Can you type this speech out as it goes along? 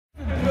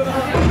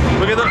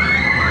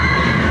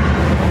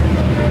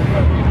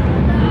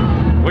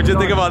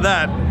think about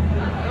that?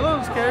 A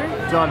little scary.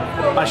 John,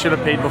 I should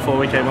have paid before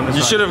we came on this.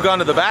 You should have gone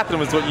to the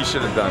bathroom is what you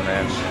should have done,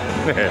 man.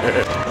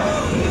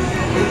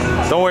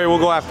 Don't worry, we'll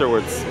go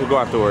afterwards. We'll go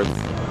afterwards.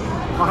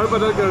 I hope I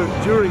don't go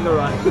during the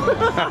ride. Should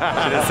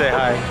I say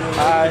hi?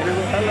 Hi.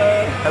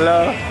 Hello.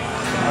 Hello.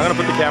 I'm gonna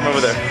put the camera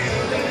over there.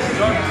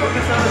 John,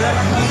 focus over there.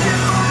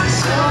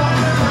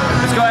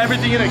 Let's go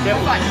everything in it,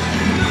 careful.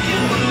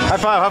 High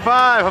five, high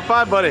five, high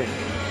five, buddy.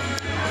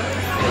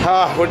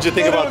 Ah, what did you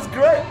think about? That was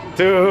great.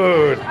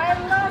 Dude. I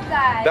love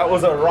that. That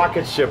was a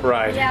rocket ship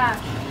ride. Yeah.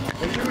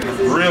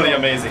 Really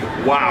amazing.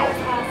 Wow.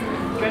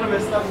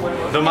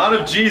 The amount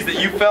of G's that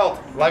you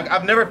felt, like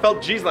I've never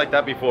felt G's like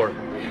that before.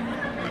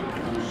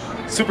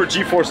 Super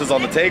G-forces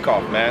on the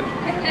takeoff, man.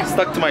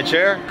 Stuck to my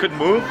chair, couldn't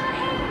move.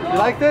 You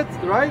liked it,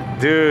 right?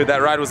 Dude, that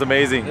ride was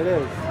amazing. It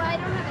is.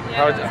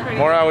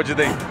 Maura, what'd you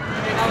think?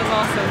 That was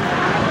awesome.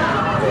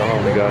 Oh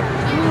my god.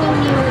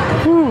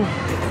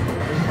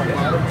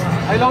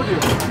 I love you.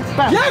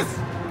 Back. Yes!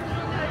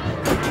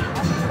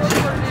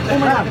 Oh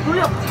my god, hurry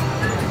up.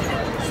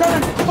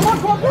 7,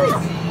 come on, please.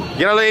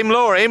 You gotta aim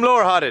lower,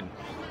 Hodded.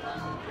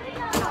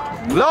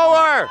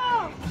 Lower!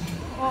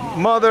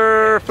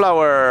 Mother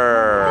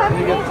flower.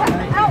 You get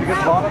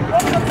bottom?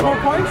 4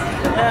 points?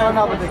 Yeah, I'm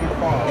not gonna take it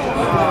far.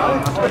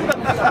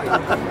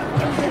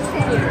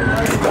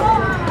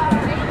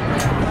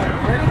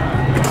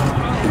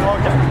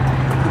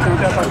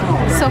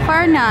 So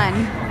far,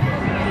 none.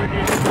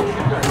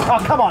 Oh,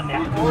 come on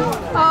now.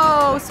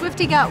 Oh,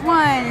 Swifty got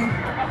 1.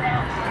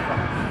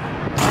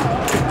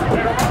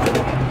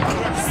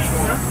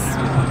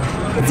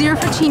 Zero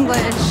for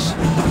Chinglish.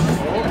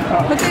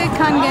 Look at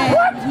Kangen.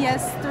 He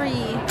has 3.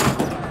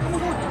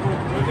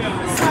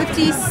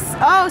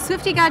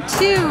 Swifty got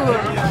 2.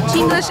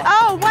 Chinglish.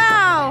 Oh,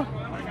 wow.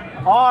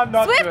 Oh, I'm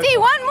not Swifty, good.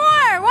 1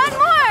 more. 1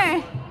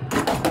 more.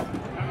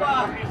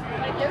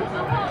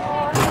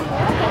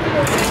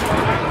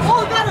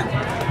 Oh, got it.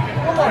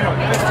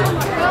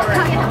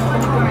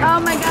 Oh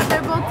my god,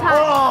 they're both tied.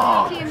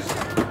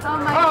 Oh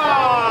my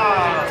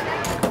god.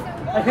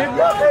 I hit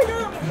nothing.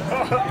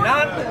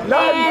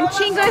 And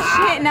Chinglish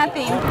hit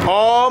nothing.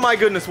 Oh my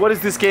goodness, what is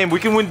this game? We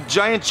can win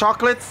giant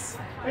chocolates?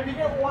 If you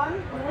get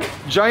 1,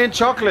 Giant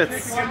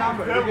chocolates. one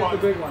number. You get the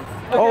big one.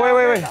 Oh,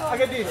 wait. I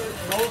get these.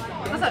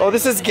 Oh,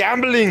 this is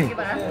gambling.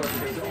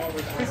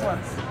 These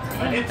ones.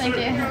 Thank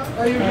you.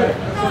 Oh, you're good.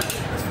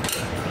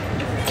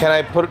 Can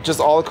I put just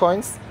all the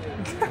coins?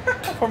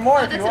 For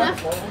more if you want.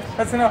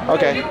 That's enough.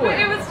 Okay. It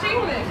was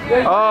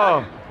Chinglish.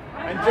 Oh,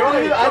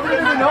 Enjoy. I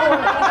didn't even know.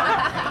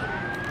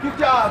 Good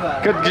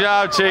job. good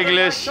job,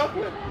 Chinglish.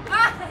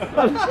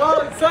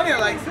 Well, Sonia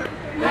likes it.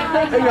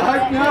 Hey, you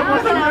hyped me up.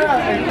 What's the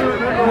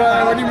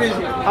matter? What do you mean?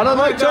 I don't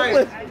like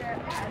chocolate.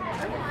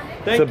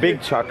 It's a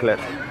big chocolate.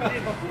 Too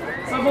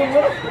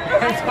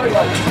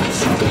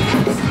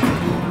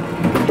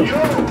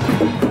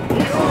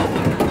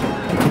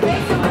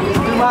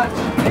much.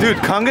 Dude,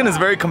 Kangen is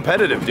very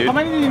competitive, dude. How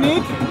many do you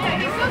need? Yeah,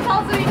 he's so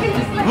tall so he can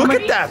just like... Look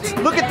at that!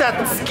 Look at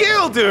that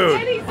skill, dude!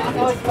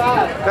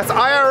 That's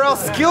IRL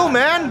skill,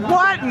 man!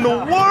 What in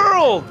the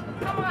world?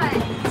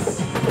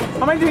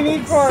 How many do you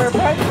need for a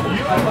prize?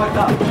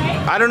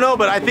 I don't know,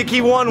 but I think he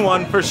won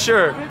one for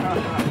sure.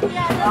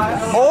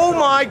 Oh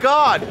my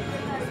god!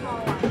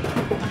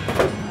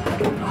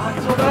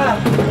 So bad.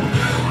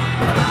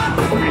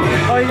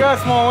 Oh, you got a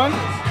small one?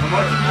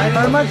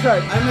 How much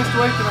right? I missed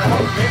weight and I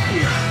hope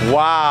 50.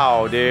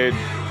 Wow, dude.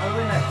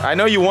 I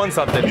know you won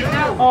something.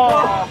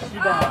 Oh,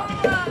 you don't.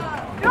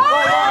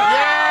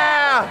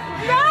 Yeah!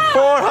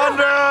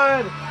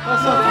 400!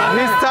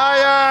 He's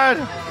tired!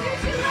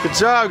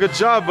 Good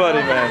job, buddy,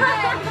 man.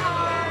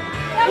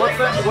 What's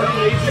that? What do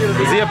you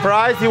need? Is he a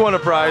prize? He won a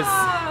prize.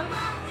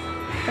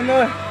 And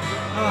the...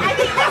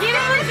 Give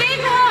him the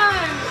big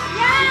one!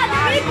 Yeah,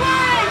 the big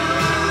one!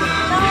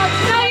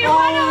 No, you're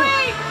 1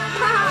 away!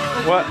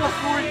 What?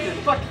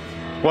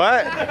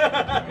 What?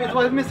 It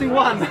was missing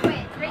 1.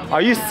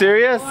 Are you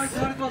serious? Oh, I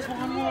thought it was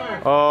 1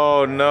 more.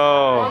 Oh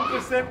no.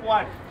 1%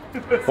 white.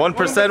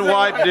 1%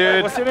 white,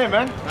 dude. What's your name,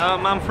 man?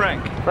 I'm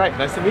Frank. Frank,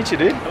 nice to meet you,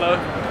 dude. Hello.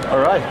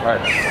 Alright.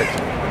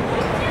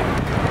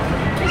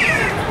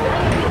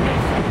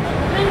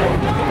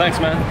 Thanks,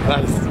 man.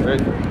 Nice.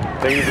 Great.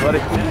 Thank you, buddy.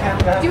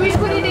 Do we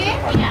put it in?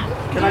 Yeah.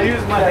 Can I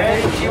use my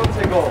hand to shield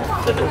to goal? I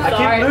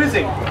keep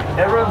losing.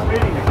 Everyone's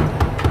beating me.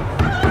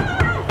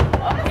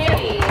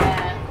 Okay.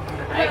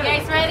 Are you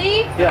guys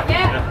ready? Yeah.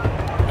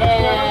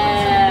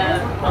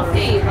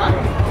 Okay, run.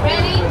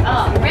 Ready?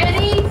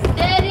 Ready,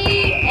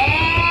 steady,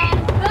 and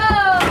go!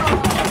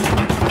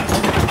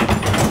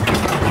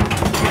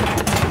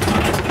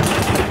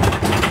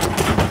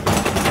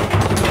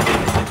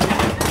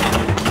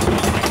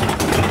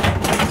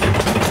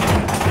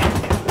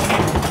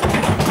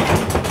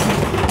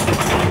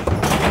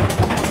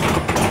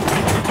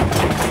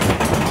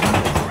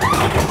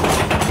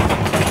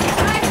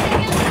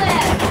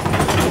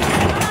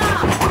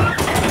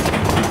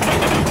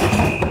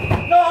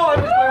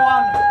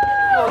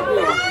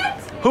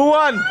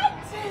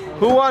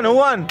 Who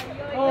won?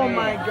 Oh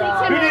my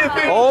god.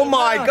 Oh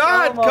my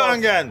god,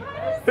 Kangen!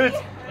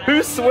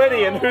 Who's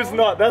sweaty and who's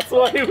not? That's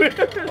why we...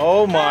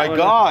 Oh my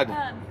God.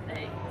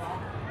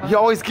 He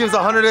always gives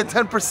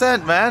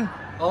 110%, man.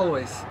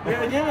 Always. What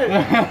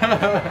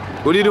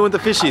are you doing with the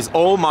fishies?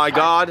 Oh my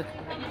God.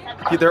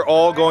 They're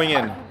all going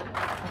in.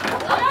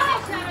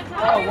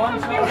 Oh,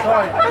 one's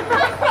sorry.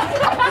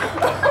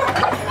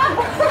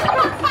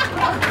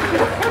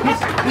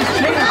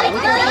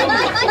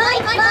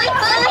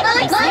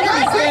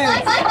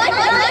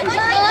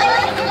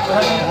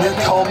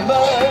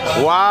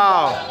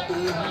 Wow.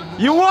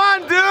 You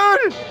won,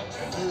 dude!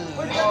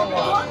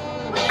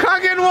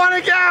 Kagan won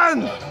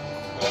again!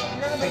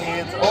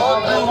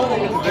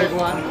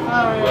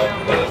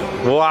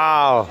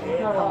 Wow.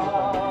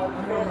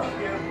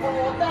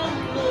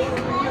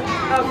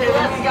 Okay,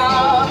 let's go.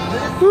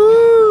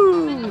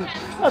 Woo.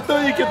 I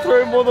thought you could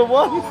throw more than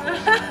one.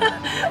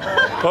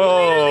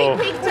 Oh.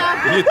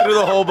 You threw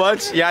the whole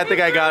bunch? Yeah, I think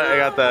I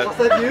got that. Was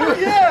that you?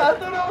 Yeah, I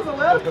thought I was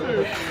allowed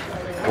to.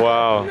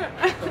 Wow.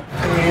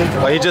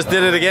 Well, he just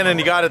did it again and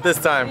he got it this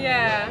time.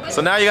 Yeah.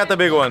 So now you got the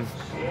big one.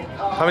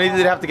 How many did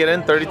you have to get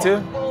in?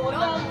 32?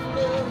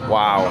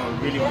 Wow.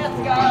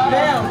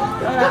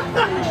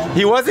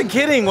 He wasn't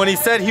kidding when he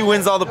said he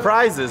wins all the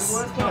prizes.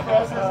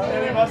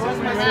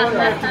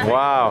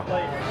 Wow.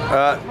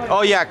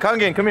 Oh yeah,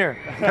 Kungin, come here.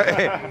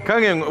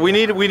 Kungin, we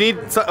need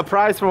a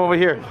prize from over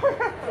here.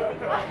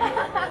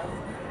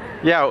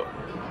 Yeah,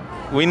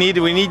 we need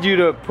you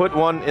to put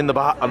one in the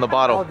on the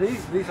bottle. Oh,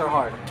 these are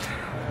hard.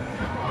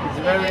 It's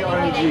very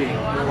RNG.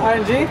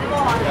 RNG?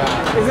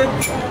 Yeah. Is it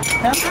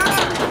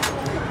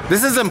temper?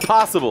 This is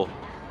impossible.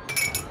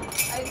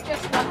 I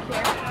just stuck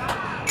here.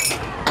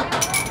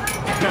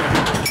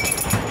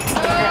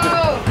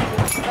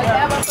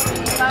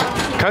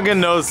 Kungin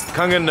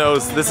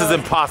knows. This is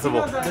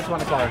impossible. This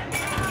one is hard.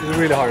 It's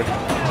really hard.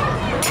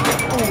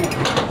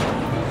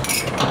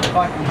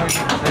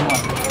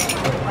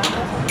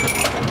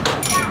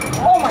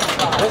 Oh my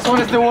God! This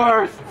one is the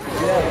worst.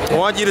 I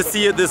want you to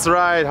see it this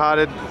ride,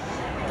 Hadid.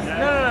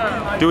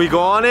 No. Do we go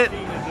on it?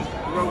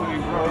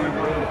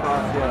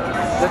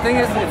 The thing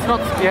is, it's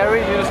not scary.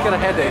 You just get a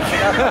headache.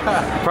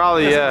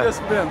 Probably, yeah. It just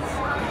spins.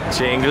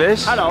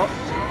 Chinglish? Hello.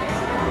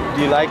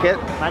 Do you like it?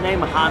 My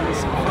name is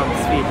Hans from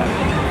Sweden.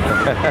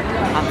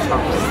 Hans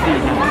from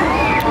Sweden.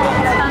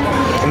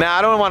 Nah,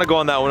 I don't want to go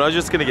on that one. I was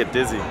just gonna get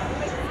dizzy.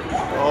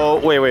 Oh,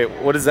 wait.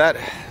 What is that?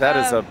 That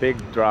is a big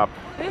drop.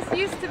 This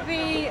used to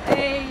be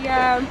a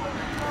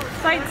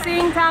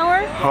sightseeing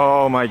tower,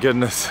 Oh my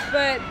goodness.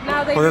 but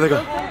now they Oh, there they go.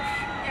 rebuilt it.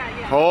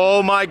 Yeah.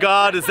 Oh my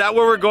God, is that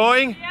where we're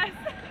going? Yes.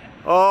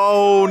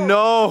 Oh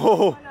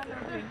no.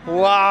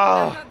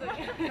 Wow.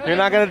 You're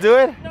not gonna do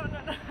it? No.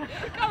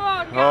 Come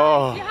on, guys.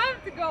 Oh. You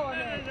have to go on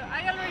it.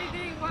 I already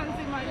did it once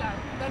in my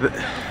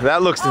life.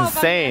 That looks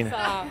insane.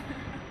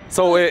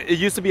 So it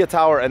used to be a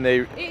tower and they...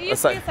 It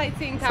used to be a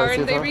sightseeing tower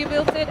sightseeing and they tower?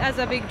 rebuilt it as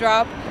a big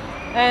drop.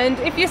 And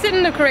if you sit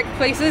in the correct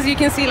places, you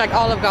can see like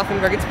all of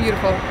Gothenburg. It's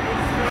beautiful.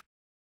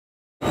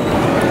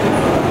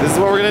 This is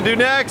what we're gonna do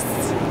next.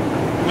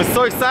 I'm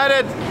so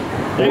excited.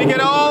 You're gonna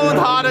get owned,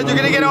 Hadid. You're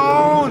gonna get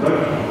owned.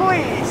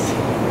 Please.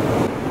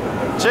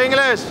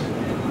 Chinglish.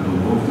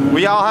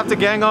 We all have to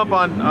gang up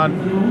on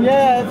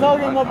Yeah, it's all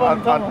getting up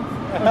on tunnel.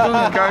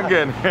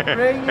 Kungin.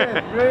 Bring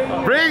it.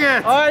 Bring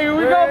it. All right, here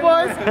we go,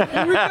 boys.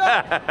 Here we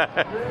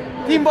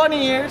go. Team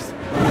Bunny ears.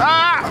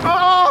 Ah!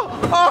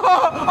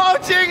 Oh,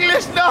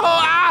 Chinglish, no!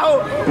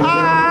 Ow!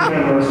 Ah!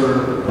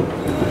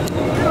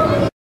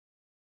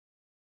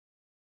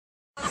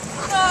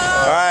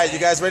 All right, you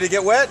guys ready to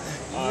get wet?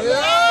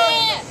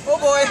 Yeah. Oh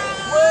boy.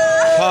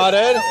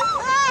 Hadid.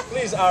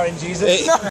 Please RNGs it.